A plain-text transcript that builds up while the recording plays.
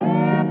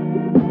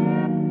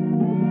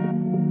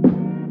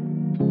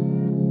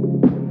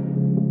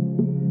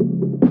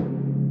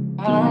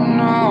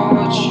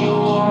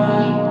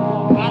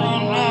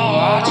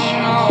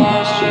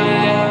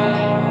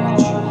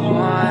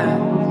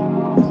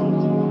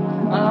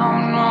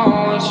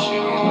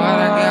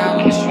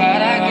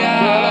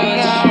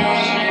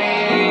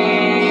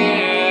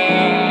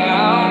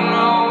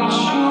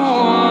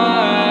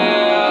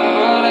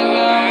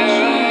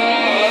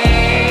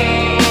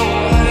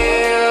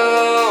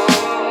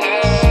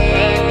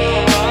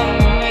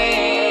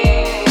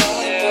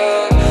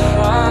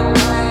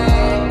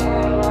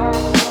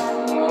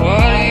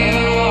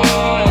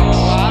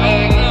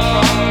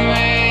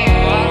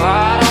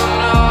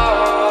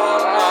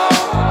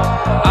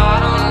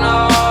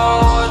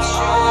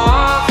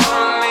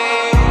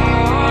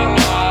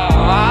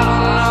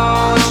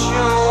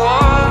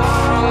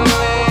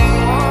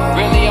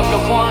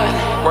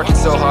Working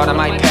so hard I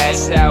might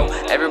pass out.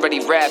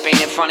 Everybody rap,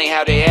 ain't it funny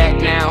how they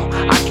act now?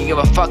 I can give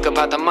a fuck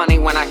about the money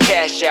when I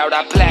cash out.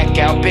 I black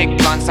out, big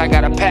blunts, I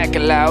gotta pack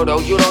it loud. Oh,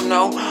 you don't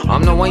know?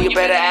 I'm the one you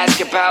better ask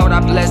about. I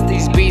bless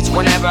these beats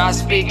whenever I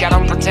speak. I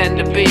don't pretend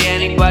to be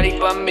anybody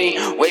but me.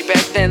 Way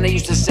back then they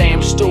used to say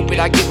I'm stupid.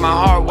 I give my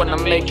heart when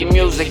I'm making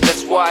music.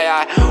 That's why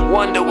I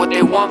wonder what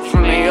they want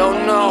from me. Oh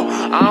no,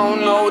 I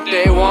don't know what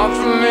they want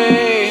from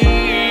me.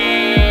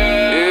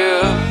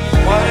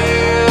 Yeah, what do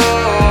you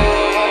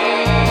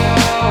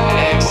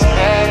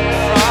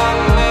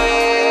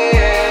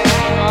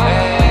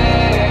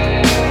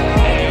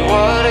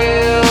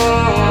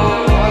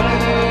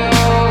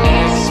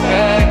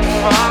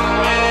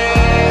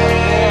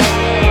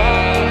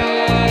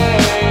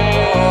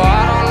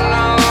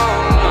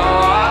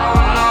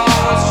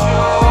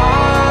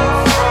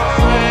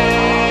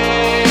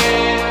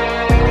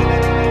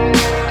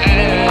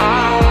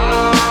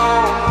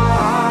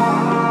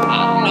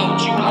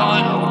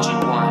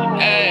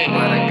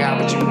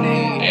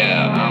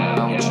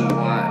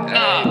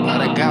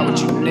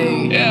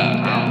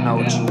I don't know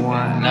what you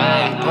want,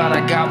 but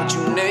I got what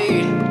you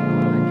need.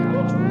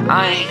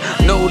 I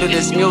ain't new to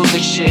this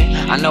music shit.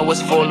 I know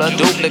it's full of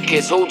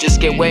duplicates who just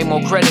get way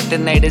more credit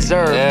than they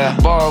deserve.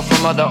 Borrow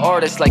from other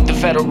artists like the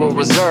Federal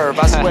Reserve.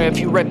 I swear if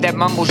you rip that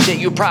mumble shit,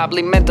 you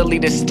probably mentally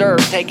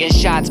disturbed. Taking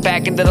shots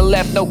back into the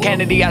left, no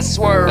Kennedy, I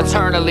swerve.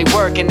 Eternally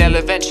working, they'll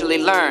eventually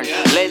learn.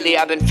 Lately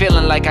I've been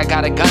feeling like I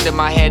got a gun to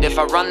my head. If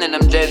I run then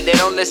I'm dead. They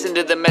don't listen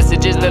to the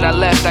messages that I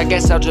left. I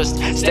guess I'll just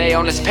stay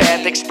on this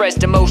path.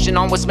 Expressed emotion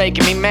on what's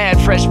making me mad.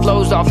 Fresh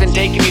flows often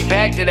taking me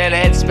back to that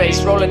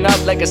headspace. Rolling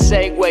up like a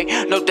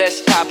Segway. No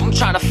desktop, I'm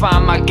trying to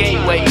find my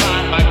gateway.